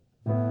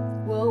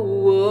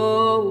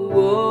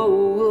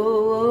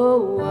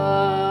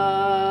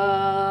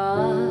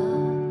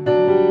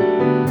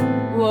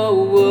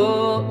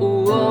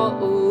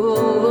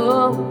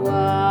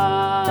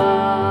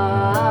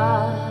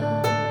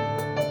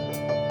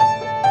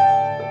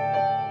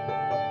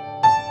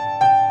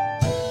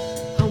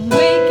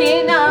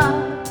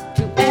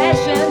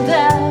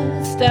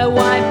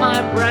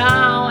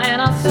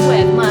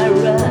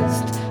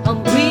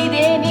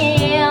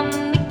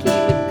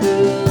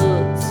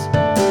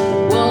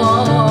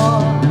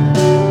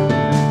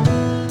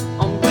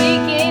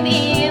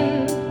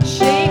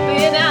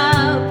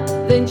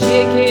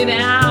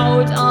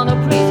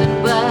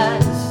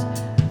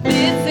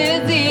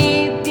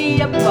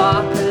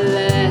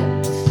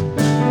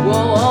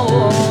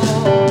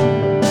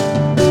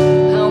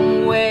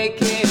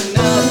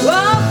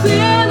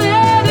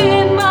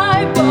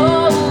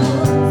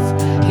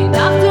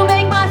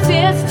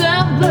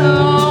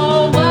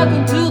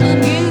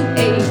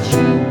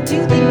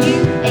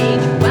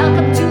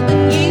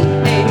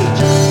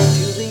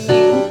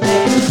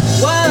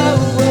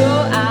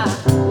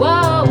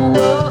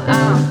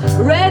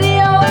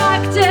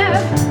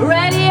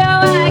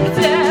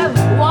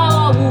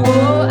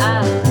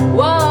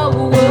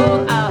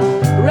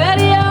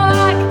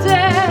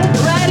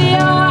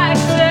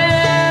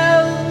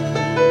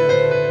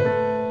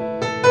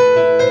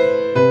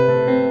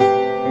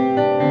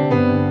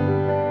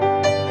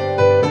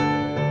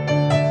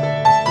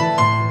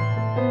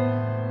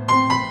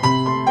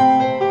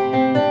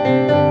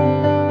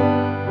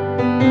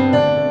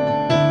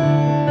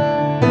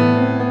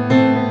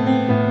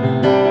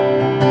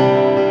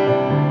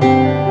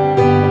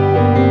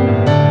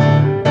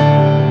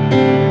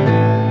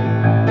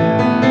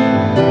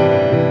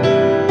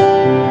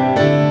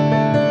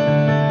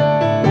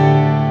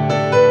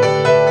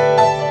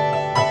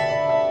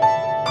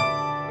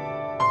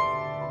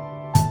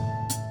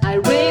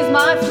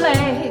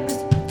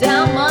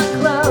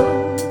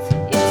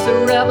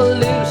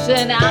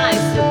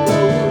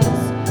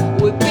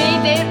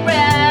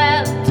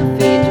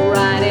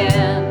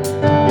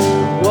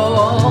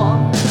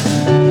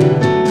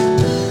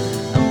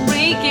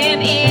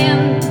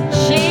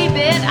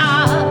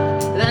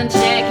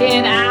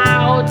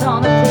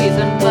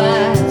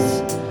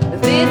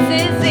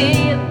is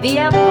it? The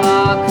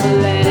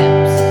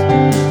apocalypse.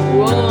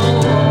 Whoa.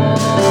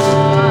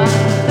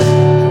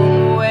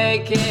 I'm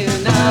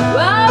waking up,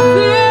 I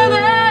feel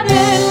it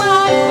in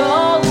my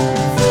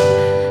bones,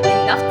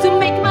 enough to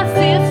make my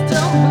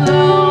system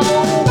blow.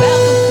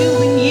 Welcome to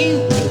the new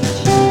age,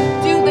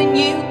 to the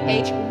new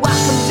age.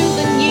 Welcome to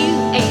the new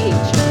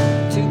age,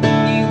 to the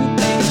new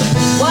age.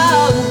 Whoa,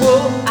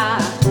 whoa,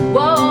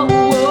 whoa,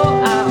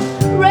 whoa,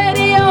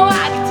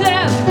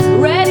 radioactive,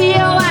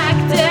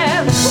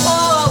 radioactive.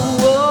 Whoa,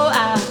 whoa,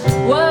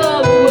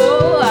 whoa,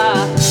 whoa,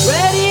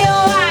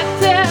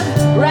 radioactive,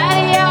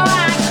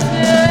 radioactive.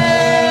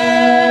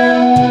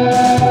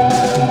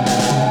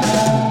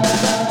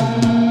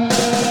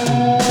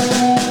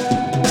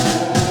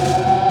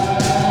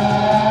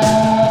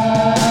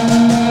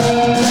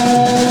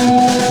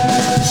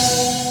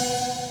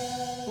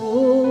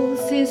 All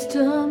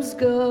systems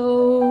go,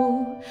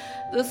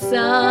 the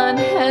sun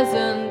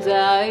hasn't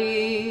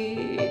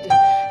died.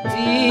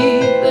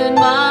 Deep in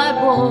my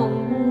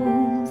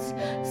bones,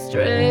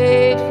 straight